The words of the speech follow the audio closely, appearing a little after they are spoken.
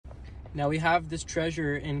Now we have this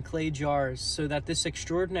treasure in clay jars, so that this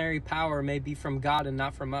extraordinary power may be from God and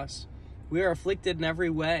not from us. We are afflicted in every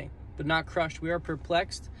way, but not crushed. We are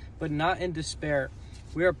perplexed, but not in despair.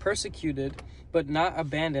 We are persecuted, but not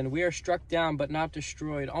abandoned. We are struck down, but not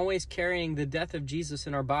destroyed, always carrying the death of Jesus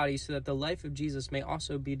in our body, so that the life of Jesus may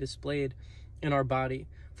also be displayed in our body.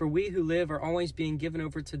 For we who live are always being given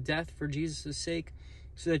over to death for Jesus' sake,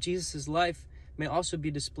 so that Jesus' life may also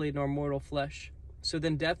be displayed in our mortal flesh. So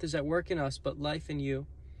then death is at work in us, but life in you.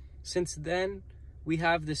 Since then we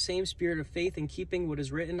have the same spirit of faith, in keeping what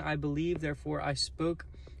is written, I believe, therefore I spoke.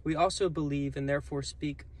 We also believe and therefore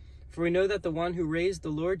speak. For we know that the one who raised the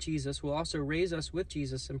Lord Jesus will also raise us with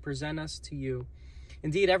Jesus and present us to you.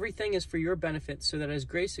 Indeed, everything is for your benefit, so that as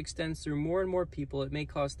grace extends through more and more people, it may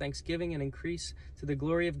cause thanksgiving and increase to the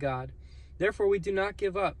glory of God. Therefore we do not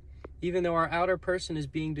give up, even though our outer person is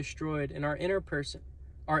being destroyed and our inner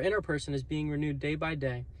person is being renewed day by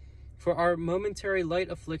day. For our momentary light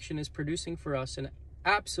affliction is producing for us an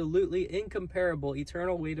absolutely incomparable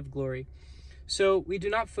eternal weight of glory. So we do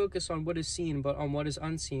not focus on what is seen, but on what is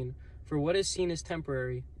unseen. For what is seen is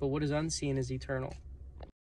temporary, but what is unseen is eternal.